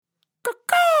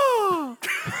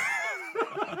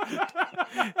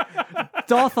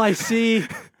doth I see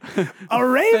a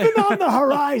raven on the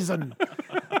horizon.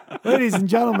 Ladies and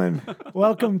gentlemen,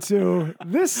 welcome to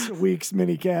this week's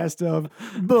minicast of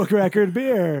Book Record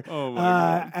Beer. Oh my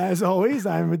God. As always,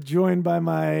 I'm joined by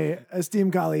my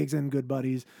esteemed colleagues and good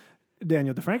buddies,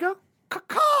 Daniel DeFranco.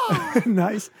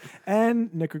 Nice.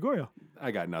 And Nick Gregorio. I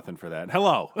got nothing for that.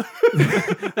 Hello.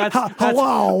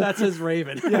 Hello. That's his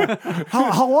raven.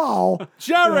 Hello.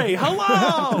 Jerry,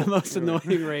 hello. The most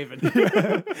annoying raven.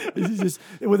 It's just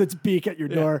with its beak at your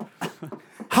door.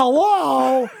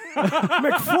 Hello,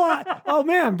 McFly. Oh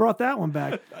man, brought that one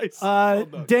back. Nice. Well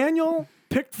done. Daniel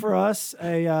picked for us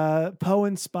a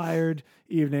Poe-inspired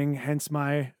evening, hence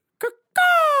my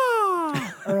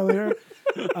earlier.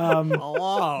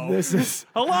 Hello. This is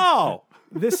Hello.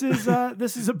 this is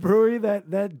a brewery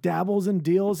that dabbles and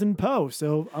deals in Poe.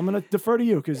 So I'm gonna defer to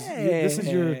you because this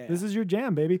is your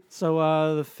jam, baby.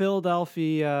 So the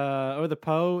Philadelphia or the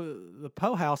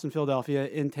Poe House in Philadelphia,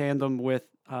 in tandem with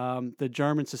the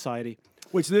German Society.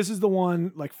 Which this is the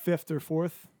one like 5th or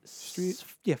 4th Street.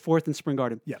 Yeah, 4th and Spring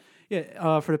Garden. Yeah.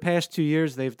 Yeah, for the past 2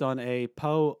 years, they've done a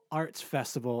Poe Arts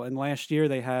Festival, and last year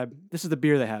they had, this is the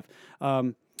beer they have,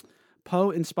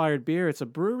 Poe-inspired beer. It's a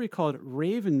brewery called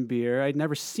RavenBeer. I'd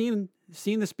never seen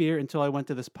this beer until I went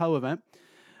to this Poe event,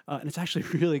 and it's actually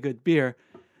really good beer.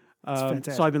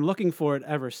 Fantastic. So I've been looking for it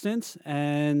ever since,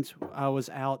 and I was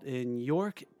out in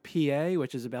York, PA,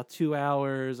 which is about 2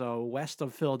 hours west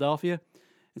of Philadelphia.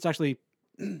 It's actually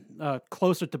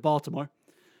closer to Baltimore.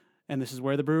 And this is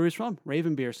where the brewery's from,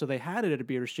 RavenBeer. So they had it at a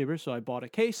beer distributor, so I bought a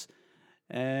case,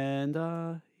 and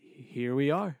here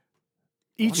we are.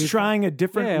 Each trying a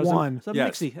different one. It's a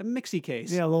Yes. mixy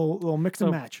case. Yeah, a little mix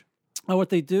and match. What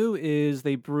they do is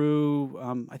they brew,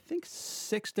 I think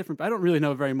 6 different. I don't really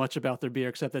know very much about their beer,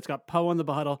 except it's got Poe on the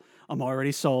bottle. I'm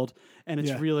already sold, and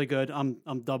it's really good.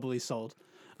 I'm doubly sold.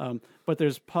 But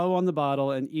there's Poe on the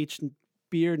bottle, and each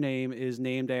beer name is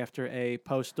named after a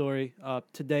Poe story.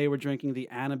 Today we're drinking the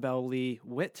Annabelle Lee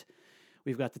Wit.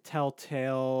 We've got the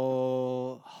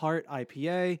Telltale Heart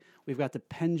IPA. We've got the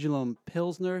Pendulum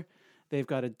Pilsner. They've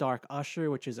got a Dark Usher,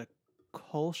 which is a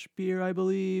Kolsch beer, I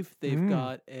believe. They've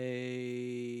got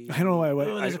a... I don't know why.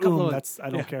 there's a couple of... I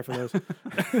don't care for those.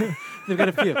 They've got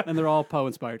a few, and they're all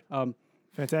Poe-inspired.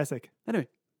 Fantastic. Anyway.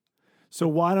 So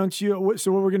why don't you...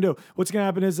 So what we're going to do, what's going to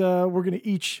happen is we're going to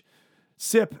each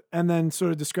sip and then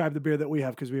sort of describe the beer that we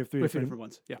have because we have three different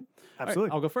ones. Yeah. Absolutely. All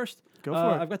right, I'll go first. Go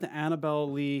for it. I've got the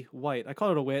Annabelle Lee White. I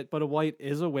call it a wit, but a white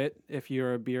is a wit if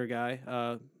you're a beer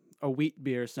guy. A wheat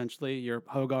beer, essentially. Your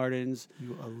Hoegaardens.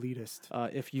 You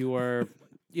elitist. If you are,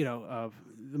 the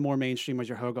more mainstream are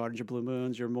your Hoegaardens, your Blue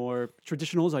Moons. Your more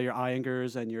traditionals are your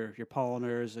Eyingers and your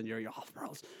Polliners and your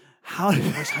Hofbrau's. How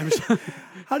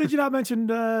did you not mention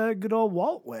good old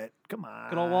Walt Whit? Come on.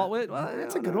 Good old Walt Whit? Well,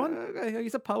 that's a good one.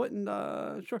 He's a poet, and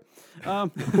sure.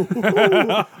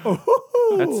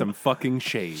 That's some fucking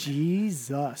shade.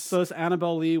 Jesus. So it's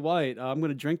Annabelle Lee White. I'm going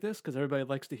to drink this because everybody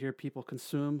likes to hear people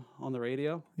consume on the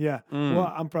radio. Yeah.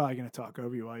 Well, I'm probably going to talk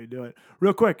over you while you do it.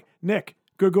 Real quick, Nick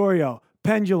Gregorio,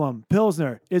 Pendulum,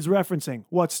 Pilsner is referencing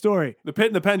what story? The Pit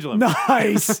and the Pendulum.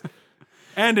 Nice.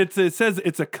 And it says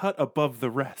it's a cut above the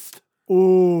rest.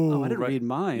 Ooh. Oh, I didn't read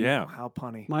mine. Yeah. How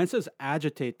punny. Mine says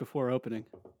agitate before opening.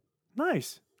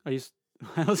 Nice. Are you?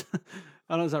 I don't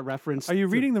know. Is that reference? Are you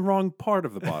reading the wrong part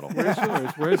of the bottle?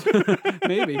 Where's yours?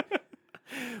 Maybe.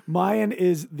 Mine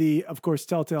is the, of course,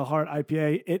 Telltale Heart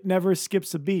IPA. It never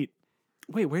skips a beat.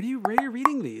 Wait, where are you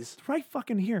reading these? It's right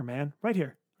fucking here, man. Right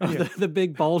here. The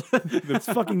big bold. It's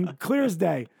fucking clear as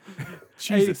day.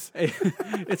 Jesus.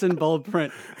 It's in bold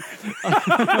print.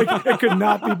 It could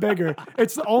not be bigger.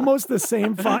 It's almost the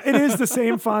same font. It is the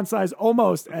same font size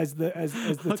almost as the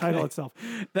title itself.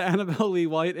 The Annabelle Lee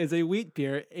White is a wheat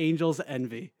beer, Angel's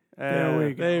Envy. There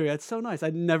we go. There we go. That's so nice.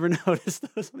 I'd never noticed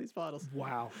those on these bottles.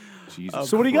 Wow. Jesus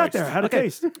So what do you got Christ. there? How'd it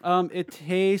taste? It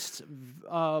tastes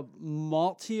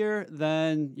maltier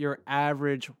than your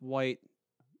average white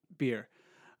beer.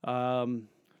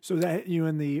 So that you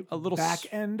in the A little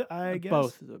back end, I guess?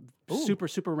 Both. Ooh.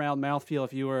 Super round mouthfeel.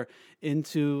 If you were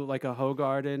into like a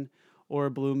Hoegaarden or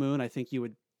a Blue Moon, I think you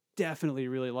would definitely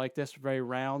really like this. Very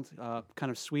round,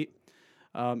 kind of sweet.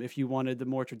 If you wanted the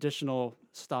more traditional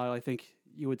style, I think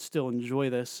you would still enjoy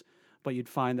this, but you'd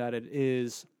find that it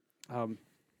is.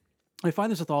 I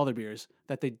find this with all their beers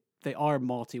that they are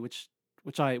malty, which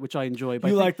I enjoy. But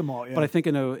You I think, like them all, yeah. But I think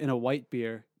in a white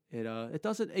beer, it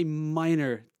does it a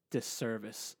minor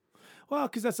disservice. Well,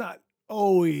 because that's not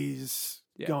always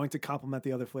Yeah. going to complement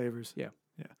the other flavors. Yeah.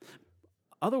 Yeah.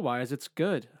 Otherwise, it's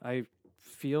good. I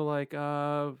feel like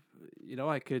I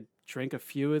could drink a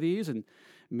few of these and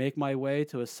make my way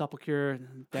to a sepulcher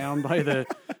down by the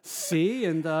sea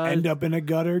and end up in a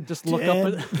gutter. just look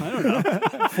up at, I don't know,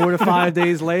 4 to 5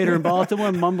 days later in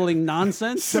Baltimore, mumbling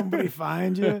nonsense, Somebody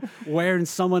find you. wearing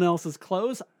someone else's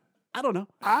clothes. I don't know.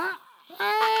 I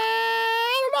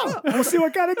don't know. We'll see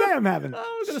what kind of day I'm having.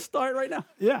 I'm going to start right now.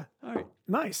 Yeah. All right.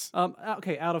 Nice.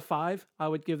 Okay, out of 5, I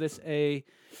would give this a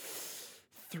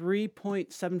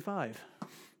 3.75.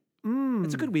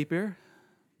 It's a good wheat beer.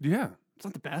 Yeah. It's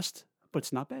not the best, but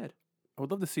it's not bad. I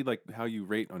would love to see like how you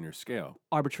rate on your scale.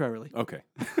 Arbitrarily. Okay.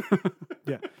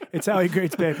 Yeah. It's how he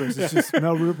grades papers. It's just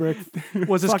no rubric.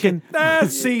 Was this kid?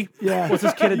 C. Yeah. Was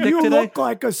this kid a dick You today? look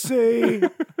like a C.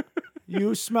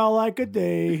 You smell like a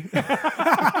D.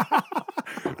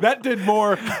 That did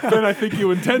more than I think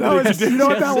you intended That it to was, do. you know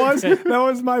what that was? Yes, it That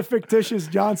was my fictitious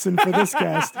Johnson for this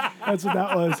cast. That's what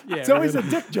that was. Yeah, it's always right. a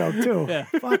dick joke, too. Yeah.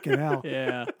 Fucking hell.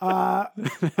 Yeah.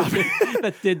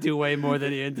 That did do way more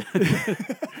than he intended.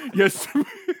 Yes.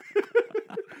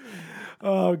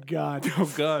 Oh, God.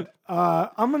 Oh God.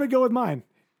 I'm going to go with mine.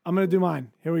 I'm going to do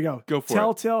mine. Here we go. Go for it.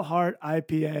 Telltale Heart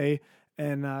IPA.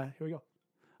 And here we go.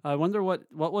 I wonder what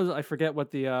was, I forget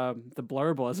what the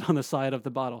blurb was on the side of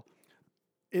the bottle.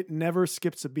 It never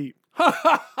skips a beat.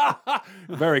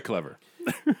 Very clever.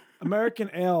 American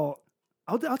Ale.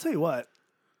 I'll tell you what.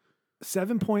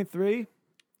 7.3.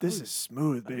 This is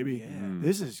smooth, baby.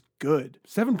 This is good.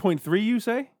 7.3, you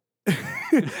say?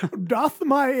 Doth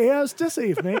my ears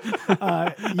deceive me?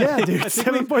 Yeah, dude.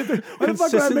 7.3. Why the fuck would I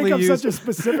consistently make up use- such a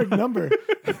specific number?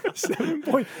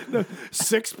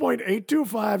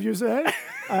 6.825. You say?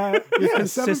 Yeah,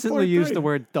 Consistently 7.3. use the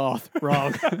word doth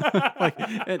wrong. Like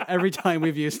every time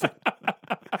we've used it.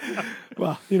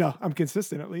 Well, I'm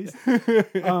consistent at least.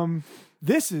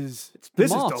 This is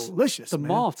malts. delicious. The man.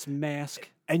 malt's mask.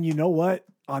 And you know what?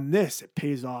 On this, it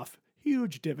pays off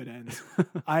huge dividends.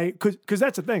 Because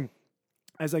that's the thing.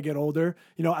 As I get older,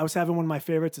 I was having one of my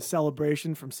favorites, a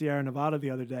Celebration from Sierra Nevada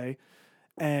the other day,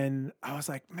 and I was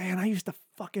like, man, I used to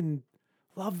fucking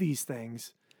love these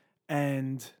things,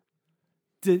 and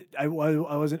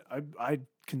I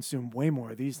consume way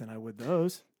more of these than I would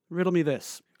those. Riddle me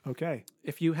this. Okay,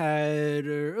 If you had,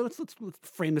 or let's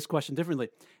frame this question differently.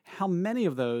 How many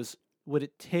of those would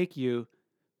it take you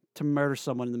to murder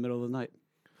someone in the middle of the night?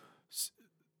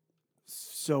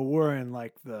 so we're in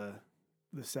like the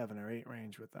 7 or 8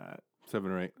 range with that.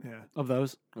 7 or 8. Yeah, Of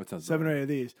those? That sounds 7 or 8 of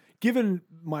these. Given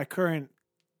my current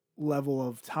level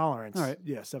of tolerance, All right.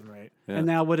 yeah, 7 or 8. Yeah. And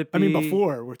now would it be? I mean,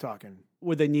 before we're talking.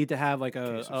 Would they need to have like Case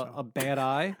or so. a bad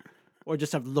eye, or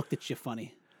just have looked at you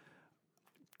funny?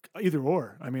 Either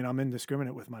or. I mean, I'm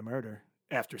indiscriminate with my murder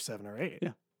after 7 or 8. Yeah.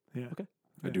 Yeah. Okay.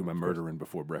 I do my murdering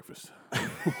before breakfast.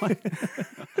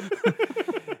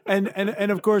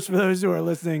 And of course, for those who are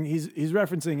listening, he's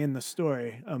referencing in the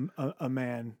story a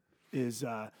man is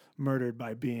murdered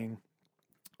by being,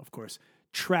 of course,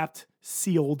 trapped,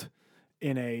 sealed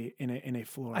in a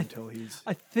floor until he's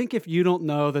I think if you don't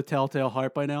know the Telltale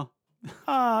Heart by now,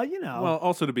 Well,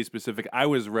 also to be specific, I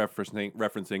was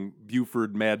referencing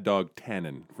Buford Mad Dog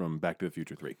Tannen from Back to the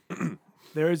Future 3.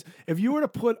 there's if you were to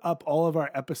put up all of our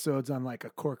episodes on like a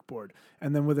corkboard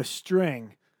and then with a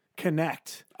string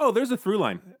connect. Oh, there's a through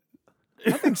line.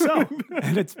 I think so.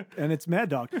 and it's Mad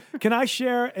Dog. Can I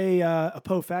share a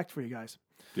Poe fact for you guys?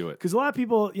 Do it. Because a lot of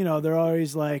people, they're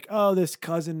always like, oh, this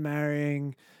cousin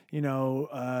marrying,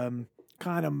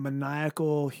 kind of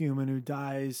maniacal human who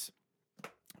dies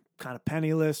kind of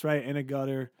penniless, right, in a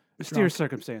gutter. mysterious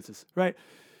drunk. circumstances. Right.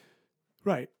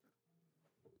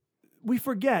 We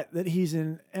forget that he's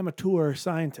an amateur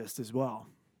scientist as well.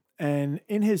 And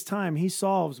in his time, he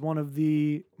solves one of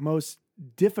the most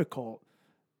difficult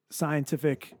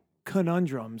scientific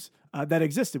conundrums that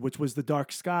existed, which was the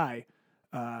dark sky.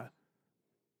 I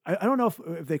don't know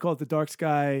if they call it the dark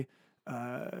sky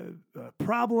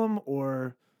problem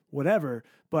or whatever,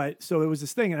 but so it was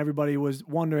this thing, and everybody was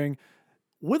wondering,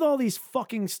 with all these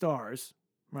fucking stars,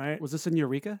 right? Was this in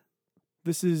Eureka?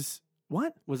 This is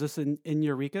what? Was this in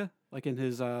Eureka, like in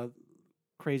his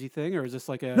crazy thing, or is this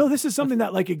like a? No, this is something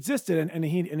that like existed, and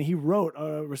he wrote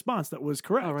a response that was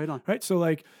correct. Oh, right on. Right, so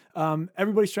like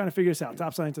everybody's trying to figure this out.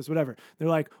 Top scientists, whatever. They're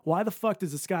like, why the fuck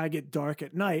does the sky get dark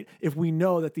at night if we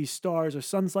know that these stars are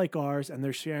suns like ours and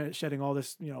they're shedding all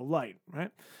this light,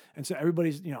 right? And so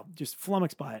everybody's just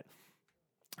flummoxed by it.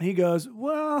 And he goes,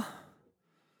 well,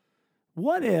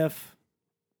 what if?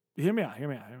 Hear me out.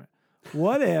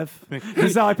 What if?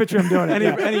 This is how I picture him doing it.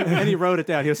 And he wrote it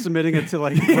down. He was submitting it to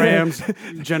like Graham's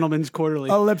Gentleman's Quarterly.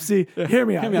 Ellipsy. Hear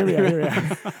me out.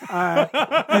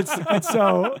 And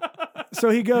so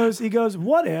he goes,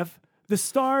 what if the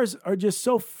stars are just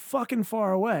so fucking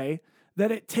far away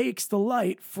that it takes the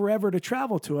light forever to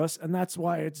travel to us, and that's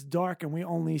why it's dark and we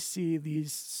only see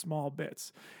these small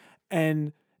bits.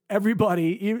 And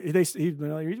everybody, he's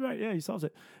right, yeah, he solves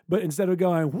it. But instead of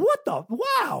going, what the,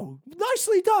 wow,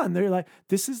 nicely done, they're like,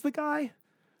 this is the guy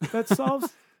that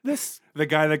solves this. The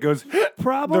guy that goes,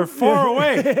 problem. They're far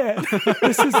away.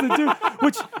 This is the dude,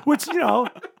 which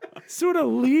sort of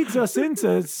leads us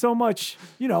into so much,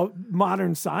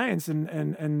 modern science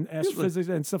and astrophysics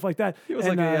and stuff like that. He was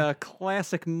a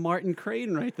classic Martin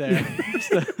Crane right there.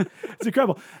 It's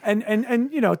incredible. And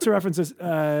to reference this,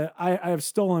 I have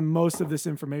stolen most of this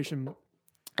information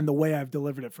and the way I've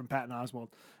delivered it from Patton Oswalt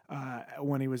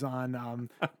when he was on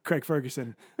Craig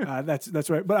Ferguson. That's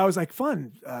right. But I was like,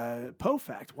 fun. Poe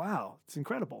fact. Wow. It's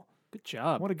incredible. Good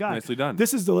job. What a guy. Nicely done.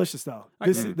 This is delicious, though.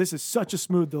 This is such a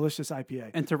smooth, delicious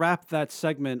IPA. And to wrap that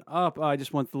segment up, I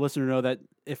just want the listener to know that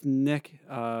if Nick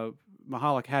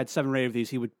Mahalik had 7 or 8 of these,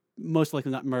 he would most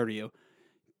likely not murder you.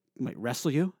 He might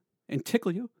wrestle you and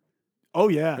tickle you. Oh,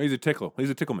 yeah. He's a tickle. He's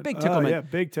a tickleman. Big tickleman. Yeah,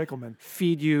 big tickleman.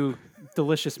 Feed you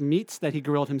delicious meats that he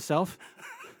grilled himself.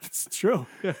 It's true.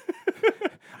 Yeah.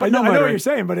 But I know what you're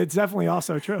saying, but it's definitely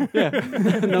also true. Yeah.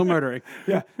 No murdering.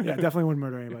 Yeah, definitely wouldn't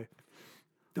murder anybody.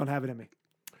 Don't have it in me.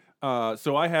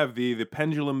 So I have the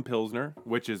Pendulum Pilsner,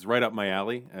 which is right up my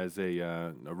alley as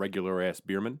a regular ass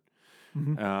beerman.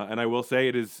 Mm-hmm. And I will say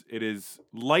it is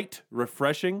light,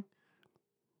 refreshing,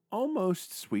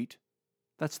 almost sweet.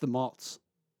 That's the malts.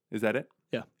 Is that it?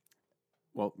 Yeah.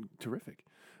 Well, terrific.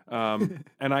 And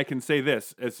I can say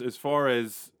this as far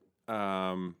as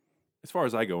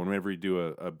I go, whenever we do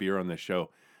a beer on this show,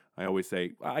 I always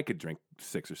say I could drink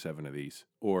 6 or 7 of these,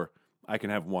 or I can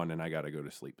have one and I got to go to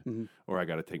sleep, or I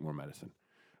got to take more medicine.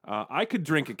 I could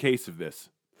drink a case of this.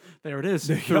 There it is.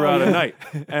 Throughout a night,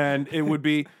 and it would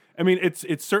be. I mean,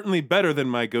 it's certainly better than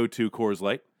my go-to Coors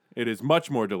Light. It is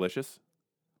much more delicious.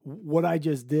 What I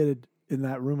just did in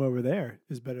that room over there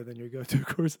is better than your go-to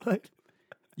Coors Light.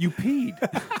 You peed.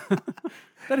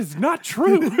 That is not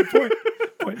true.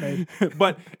 Point made.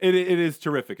 But it is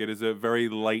terrific. It is a very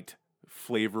light,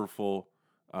 flavorful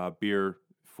beer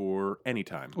for any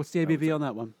time. What's the ABV on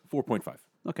that one? 4.5.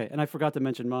 Okay, and I forgot to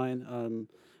mention mine,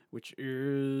 which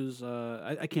is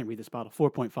I can't read this bottle.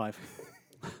 4.5.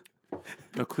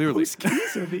 No, clearly. Whose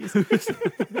keys are these?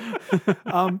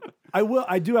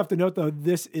 I do have to note though,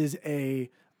 this is a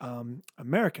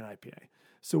American IPA.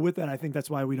 So with that, I think that's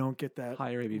why we don't get that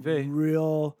higher ABV,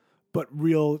 real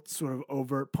sort of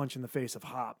overt punch in the face of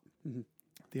hop. Mm-hmm.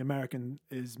 The American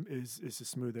is a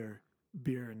smoother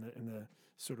beer in the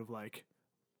sort of like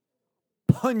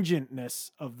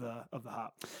pungentness of the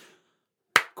hop.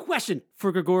 Question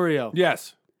for Gregorio.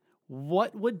 Yes.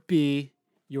 What would be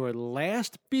your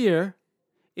last beer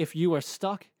if you were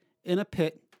stuck in a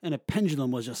pit and a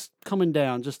pendulum was just coming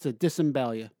down just to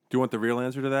disembowel you? Do you want the real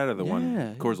answer to that or the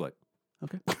one Coors Light?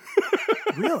 Okay.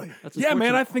 Really? Yeah,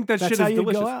 man, I think that shit is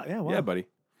delicious. Go out. Yeah, wow. Yeah, buddy.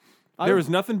 There is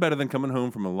nothing better than coming home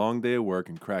from a long day of work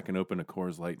and cracking open a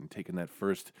Coors Light and taking that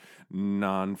first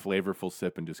non-flavorful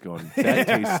sip and just going, that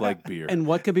tastes like beer. And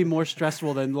what could be more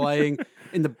stressful than lying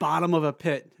in the bottom of a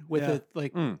pit with it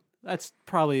like... That's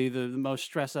probably the most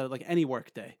stress out of like any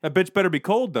work day. That bitch better be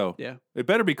cold, though. Yeah. It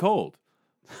better be cold.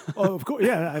 Oh, of course.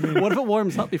 Yeah. I mean, what if it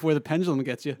warms up before the pendulum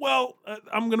gets you? Well,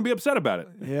 I'm going to be upset about it.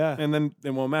 Yeah. And then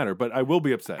it won't matter, but I will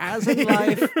be upset. As in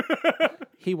life,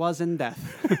 he was in death.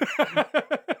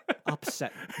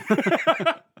 Upset.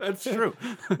 That's true.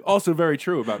 Also very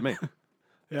true about me.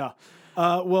 Yeah.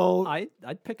 Well,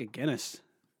 I'd pick a Guinness.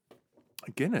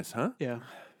 A Guinness, huh? Yeah.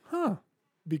 Huh.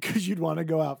 Because you'd want to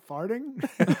go out farting?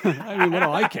 I mean, what do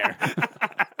I care?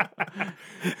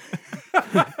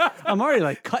 I'm already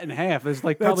like cut in half. There's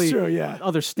like probably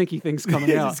other stinky things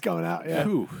coming out. It's coming out, yeah.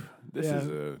 Ooh, this is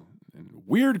a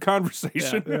weird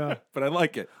conversation, but I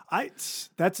like it.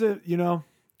 It's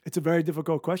a very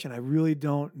difficult question. I really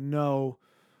don't know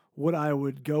what I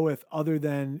would go with other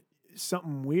than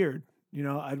something weird.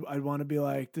 I'd want to be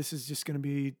like, this is just going to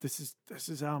be, this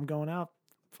is how I'm going out.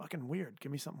 Fucking weird.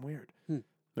 Give me something weird.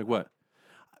 Like what?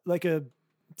 Like a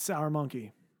sour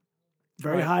monkey.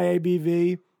 Very high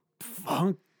ABV,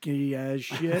 funky as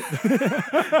shit.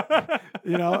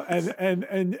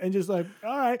 And just like,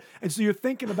 all right. And so you're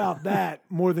thinking about that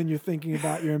more than you're thinking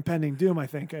about your impending doom, I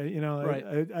think.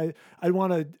 Right. I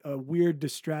want a weird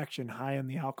distraction high in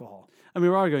the alcohol. I mean,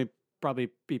 we're all going to probably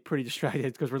be pretty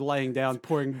distracted because we're laying down,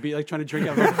 pouring beer, like trying to drink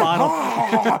out of a bottle.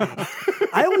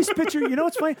 I always picture,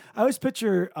 what's funny? I always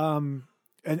picture,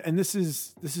 and this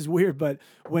is weird, but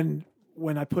when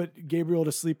I put Gabriel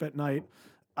to sleep at night,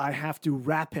 I have to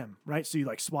wrap him, right? So you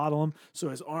like swaddle him, so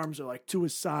his arms are like to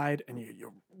his side, and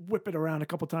you whip it around a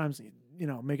couple times, and you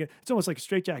know, make it. It's almost like a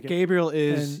straitjacket. Gabriel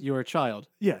is your child.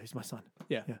 Yeah, he's my son.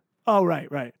 Yeah. Oh,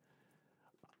 right.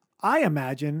 I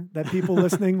imagine that people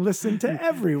listening listen to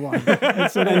everyone,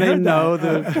 and so they know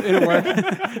the inner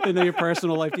work, they know your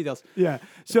personal life details. Yeah.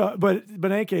 So, but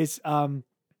in any case,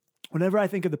 whenever I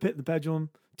think of the Pit and the Pendulum,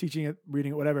 teaching it,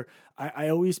 reading it, whatever, I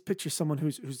always picture someone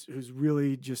who's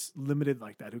really just limited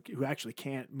like that, who actually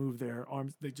can't move their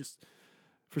arms. They just,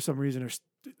 for some reason, are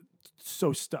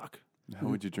so stuck. How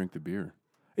would you drink the beer?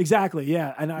 Exactly.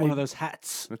 Yeah. And one of those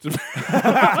hats.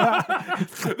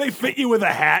 They fit you with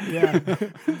a hat. Yeah.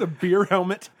 The beer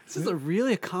helmet. This is a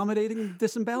really accommodating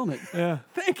disembowelment. Yeah.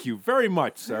 Thank you very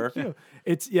much, sir.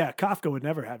 It's Kafka would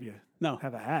never have you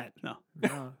have a hat. No.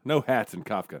 No hats in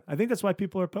Kafka. I think that's why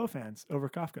people are Poe fans over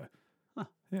Kafka. Huh.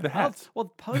 Yeah. The hats. Well,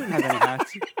 Poe didn't have any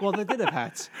hats. Well, they did have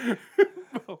hats.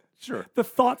 Well, sure. The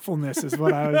thoughtfulness is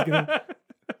what I was gonna.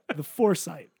 The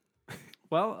foresight.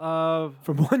 Well,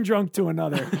 from one drunk to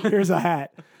another. Here's a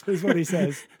hat. Here's what he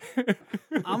says.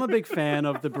 I'm a big fan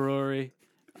of the brewery,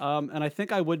 and I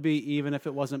think I would be even if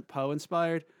it wasn't Poe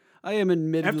inspired. I am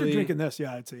admittedly after drinking this.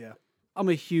 Yeah, I'd say yeah. I'm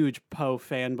a huge Poe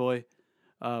fanboy.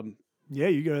 Yeah,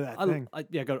 you go to that thing. I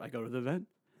go to the event.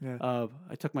 Yeah.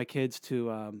 I took my kids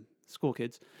to school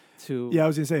kids to. Yeah, I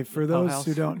was gonna say for Poe those House.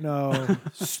 who don't know,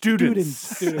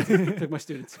 Students. Took my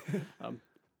students.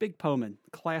 Big Poeman,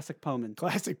 classic Poeman.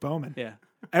 Classic Bowman. Yeah.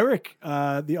 Eric,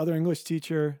 the other English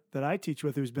teacher that I teach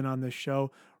with, who's been on this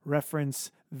show, reference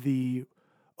the.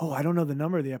 Oh, I don't know the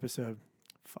number of the episode.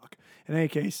 Fuck. In any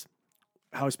case,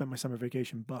 how I spent my summer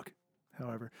vacation. Buck.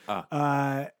 However,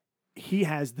 he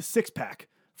has the 6-pack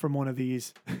from one of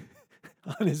these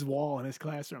on his wall in his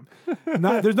classroom.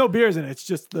 There's no beers in it. It's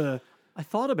just I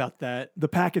thought about that. the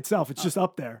pack itself. It's just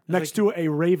up there next to a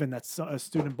Raven that's a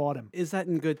student bought him. Is that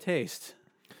in good taste?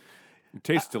 It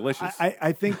tastes delicious.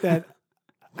 I think that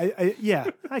yeah,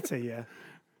 I'd say yeah.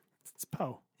 It's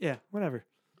Poe. Yeah. Whatever.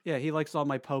 Yeah, he likes all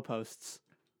my Poe posts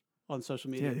on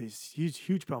social media. Yeah, he's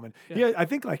huge Poeman. Yeah. Yeah, I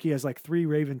think like he has like 3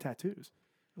 Raven tattoos.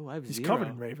 Oh, I have He's 0. covered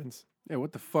in ravens. Yeah,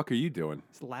 what the fuck are you doing?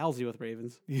 He's lousy with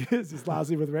ravens. He is. He's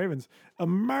lousy with ravens. A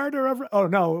murder of... Oh,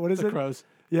 no. What is The it? crows.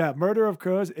 Yeah, murder of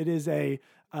crows. It is a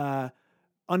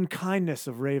unkindness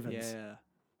of ravens. Yeah.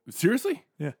 Seriously?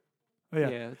 Oh, yeah.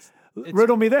 It's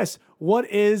Riddle me this. What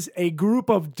is a group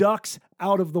of ducks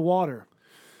out of the water?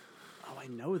 Oh, I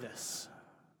know this.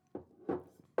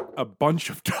 A bunch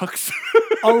of ducks.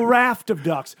 A raft of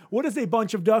ducks. What is a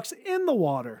bunch of ducks in the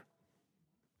water?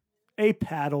 A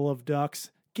paddle of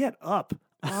ducks. Get up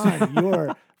on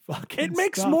your fucking It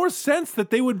makes stuff. more sense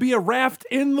that they would be a raft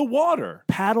in the water.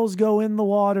 Paddles go in the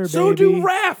water, So baby. do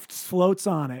rafts. Floats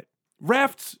on it.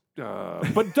 Rafts,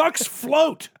 but ducks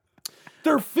float.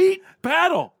 Their feet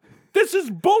paddle. This is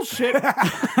bullshit.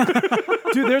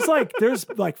 Dude, there's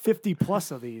like 50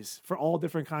 plus of these for all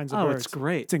different kinds of Oh, birds. it's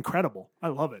great. It's incredible. I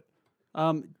love it.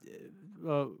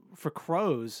 For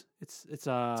crows, it's It's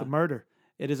a murder.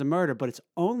 it is a murder, but it's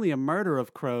only a murder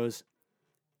of crows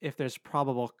if there's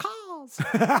probable cause.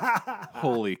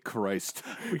 Holy Christ.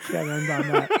 We can't end on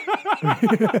that.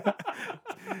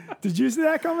 Did you see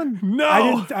that coming?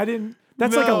 No. I didn't.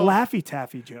 That's like a No. Laffy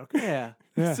Taffy joke. Yeah,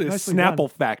 Yeah, It's a nicely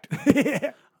Snapple fact.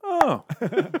 done. Oh.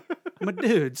 my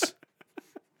dudes.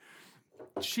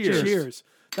 Cheers. Cheers.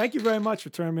 Thank you very much for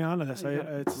turning me on to this.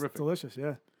 It's Terrific. delicious.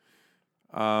 Yeah.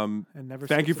 And never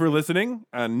thank you cease for to- listening.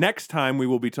 Next time we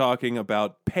will be talking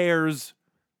about Pear's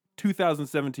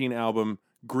 2017 album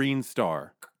Green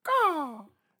Star.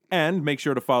 And make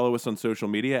sure to follow us on social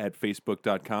media at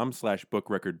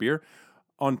facebook.com/bookrecordbeer,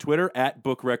 on Twitter at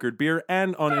bookrecordbeer,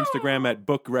 and on Instagram at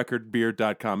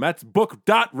bookrecordbeer.com. That's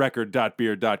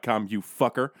book.record.beer.com, you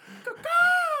fucker.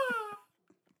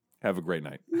 Have a great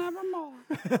night. Nevermore.